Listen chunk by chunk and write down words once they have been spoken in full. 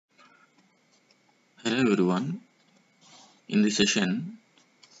Hello everyone. In this session,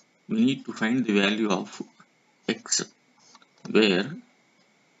 we need to find the value of x, where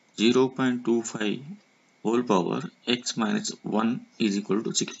 0.25 whole power x minus 1 is equal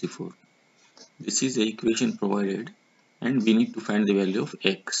to 64. This is the equation provided and we need to find the value of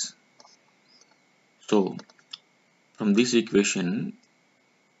x. So, from this equation,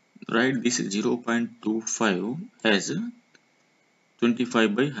 write this 0.25 as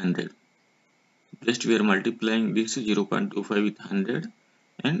 25 by 100. Just we are multiplying this 0.25 with 100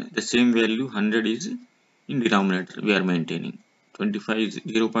 and the same value 100 is in denominator we are maintaining. 25 is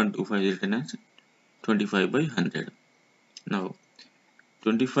 0.25 is written as 25 by 100. Now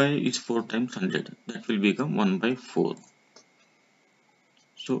 25 is 4 times 100, that will become 1 by 4.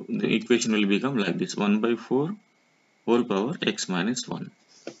 So the equation will become like this: 1 by 4 whole power x minus 1.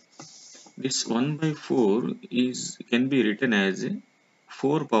 This 1 by 4 can be written as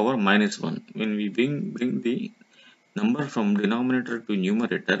 4 power minus 1. When we bring the number from denominator to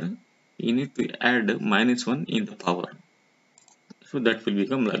numerator, you need to add minus 1 in the power. So that will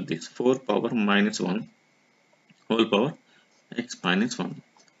become like this: 4 power minus 1 whole power x minus 1.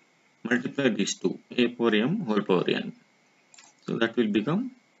 Multiply these two, a power m whole power n. So that will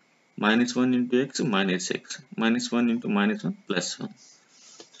become minus 1 into x minus x. Minus 1 into minus 1 plus 1.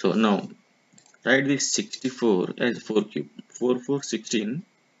 So now write this 64 as 4 cube. 4 4 16.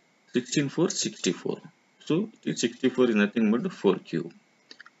 16 4 64. So 64 is nothing but 4 cube.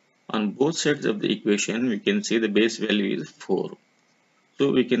 On both sides of the equation, we can say the base value is 4.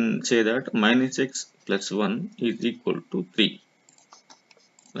 So we can say that minus x plus 1 is equal to 3.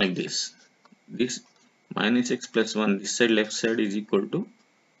 Like this. This minus x plus 1, this side left side is equal to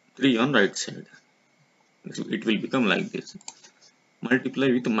 3 on right side. So it will become like this. Multiply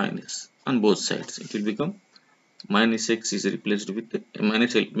with minus on both sides. It will become minus x is replaced with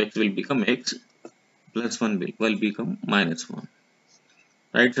minus x will become x plus 1 will become minus 1.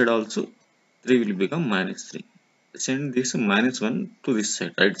 Right side also 3 will become minus 3. Send this minus 1 to this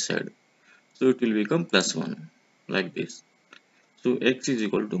side, right side. So it will become plus 1 like this. So x is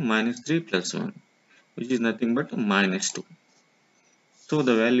equal to minus 3 plus 1, which is nothing but minus 2. So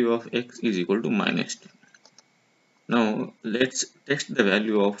the value of x is equal to minus 2. Now let's test the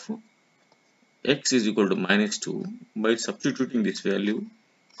value of x is equal to minus 2 by substituting this value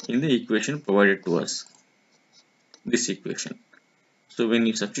in the equation provided to us. This equation. So when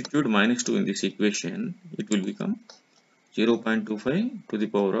you substitute minus 2 in this equation, it will become 0.25 to the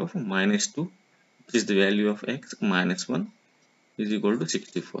power of minus 2, which is the value of x minus 1 is equal to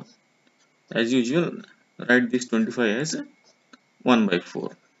 64. As usual, write this 25 as 1 by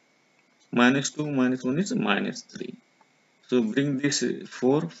 4. Minus 2 minus 1 is minus 3. So bring this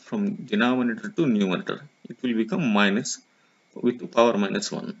 4 from denominator to numerator. It will become minus with power minus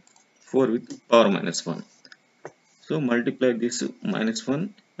 1. 4 with power minus 1. So multiply this minus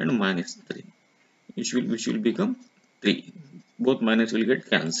 1 and minus 3, which will become 3. Both minus will get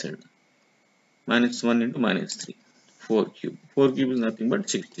cancelled. Minus 1 into minus 3. 4 cube. 4 cube is nothing but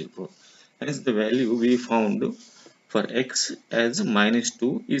 64. Hence the value we found for x as minus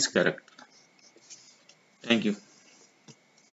 2 is correct. Thank you.